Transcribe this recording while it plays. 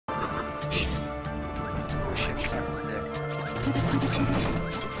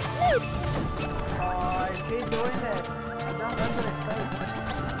Oh, keep doing it. Jump under the face.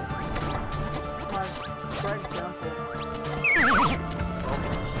 My break's jumping.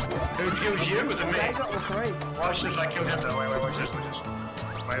 Who killed you? Was it me? I got the three. Watch this, I killed him though. Wait, watch this.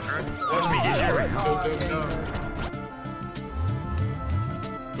 Wait for it. Watch me get you. Go.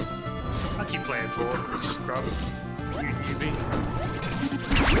 I keep playing forward, you scrub. You newbie.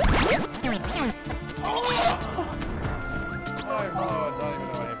 Oh, I don't even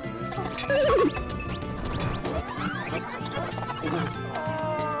know what happened there.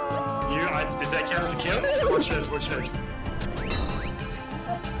 Did that count as a kill? Watch this.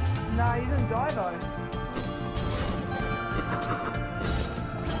 Nah, he didn't die though.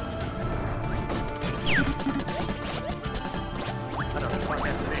 I don't know what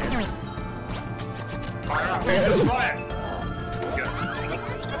happened there. Fire up, man, just fire! Go.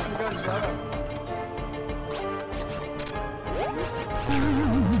 You got Zoto.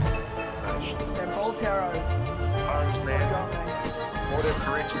 Nice. And Bolt Arrow. Orange man. Auto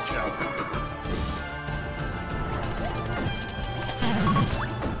corrects itself.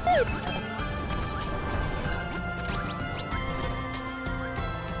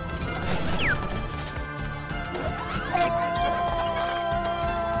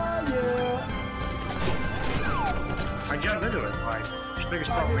 I jumped into it, like, it's the biggest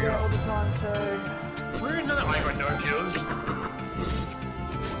problem we got. all the time, so... We're in another, I got no kills.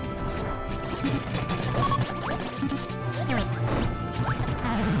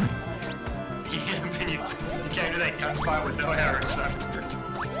 Yeah, you came to that gunfight with no arrows, son.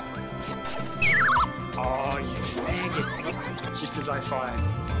 Oh, you faggot. Just as I fired.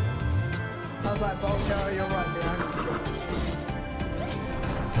 I was like, Bolt Arrow, you're right behind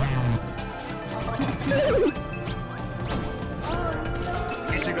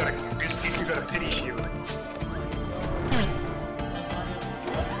Guess you got a pity shield.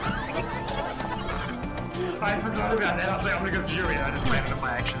 I forgot about that. I was like, I'm gonna go Fury, and I just landed on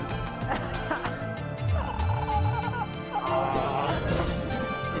my action.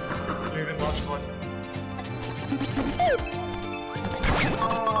 Moving last one.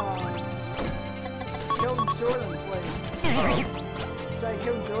 Kill Jordan, please. Jay,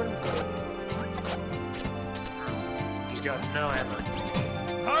 kill Jordan, please. He's got no ammo.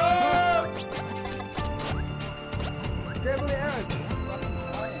 Oh! Grab all the arrows.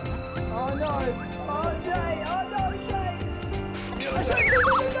 Oh no! Oh Jay! Oh no, Jay!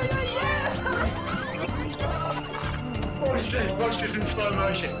 Watch this in slow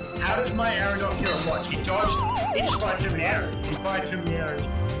motion. How does my arrow not kill him? Watch, he dodged, he just fired too many arrows. He fired too many arrows.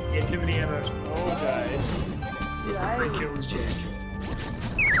 He had too many arrows. all day. 3 kills, Jack.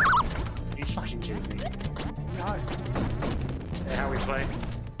 You fucking kidding me. No. Yeah, how we play?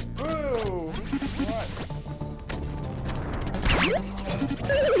 Whoa! What?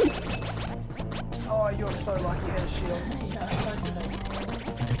 Oh, you're so lucky you had a shield.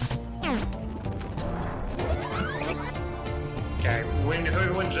 Okay, who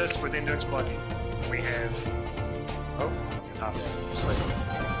wins this? We're then doing splotting. We have... Oh, we have half that.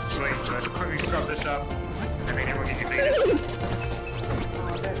 Sweet, so let's quickly scrub this up, and then everyone can beat us.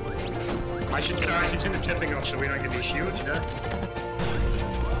 I should turn the tipping off so we don't get these shields, you know?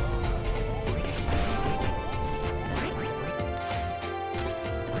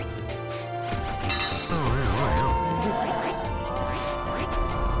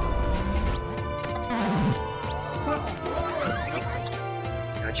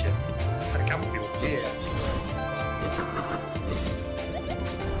 Gotcha. Got a couple people. Yeah.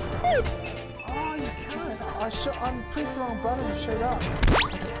 Oh, you can't. I'm pressed the wrong button to shoot up.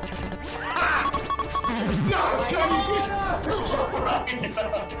 No!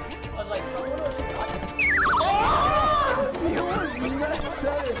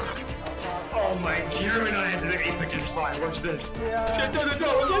 Oh my, Jeremy and I had an epicest fight. Watch this. Yeah. No,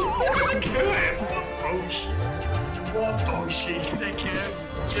 I was like, kill him. Oh shit. What bullshit, they care?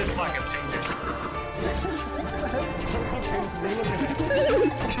 Just like a penis.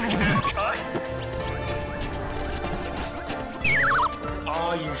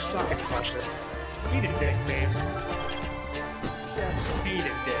 Oh, you fucking cusser. Eat a dick, man. Eat a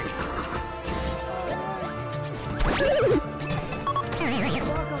dick.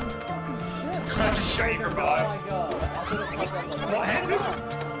 I just shot you for bye. What happened?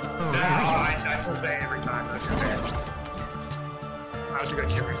 No, I feel bad every time. That's too bad. I was gonna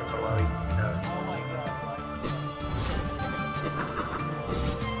kill me from below, you know. Oh my god.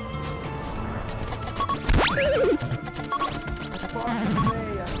 Fuck me,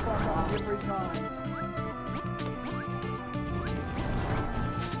 I fuck up every time.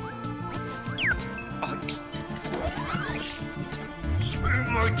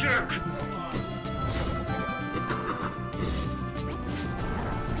 my dick!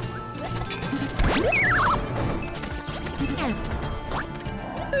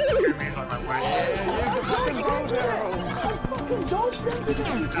 Fucking dodge them to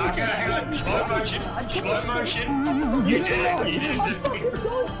them! Okay, hang on. Slow motion. Slow motion. You did it. You did it. I fucking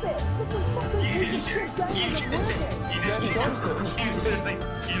dodged it!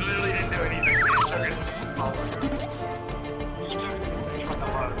 You literally didn't do anything. You just took it. Oh my god. You just took it. It's not the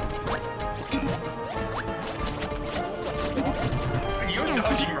road. You're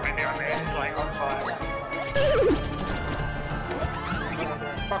dodging right now, man. It's like on fire.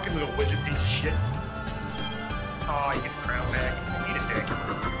 Fucking little wizard piece of shit. Oh, you get the crown back. Eat it, dick.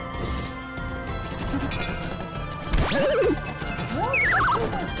 What? I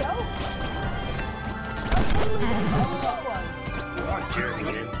killed myself? Oh, Jeremy,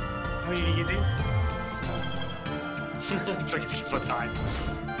 dude. How you get there? It's like a split time.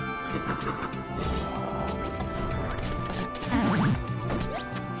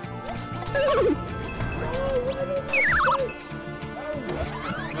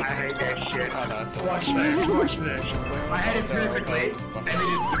 I hate that shit. Watch this, watch this. I had it perfectly,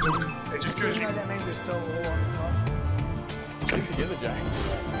 and it just goes. You know that means we're still all on the Keep together, James.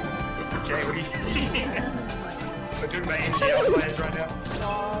 Okay, what do you I'm doing my NGL plans right now.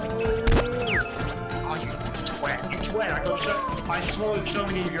 Oh, you twat, you twat. I swallowed so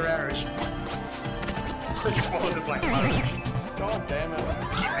many of your arrows. I swallowed the black buttons. God damn it.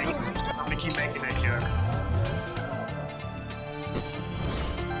 I'm gonna keep making that joke.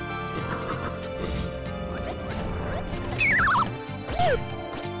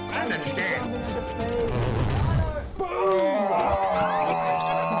 I don't understand.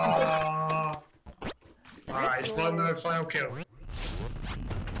 Alright, slow mo, final kill.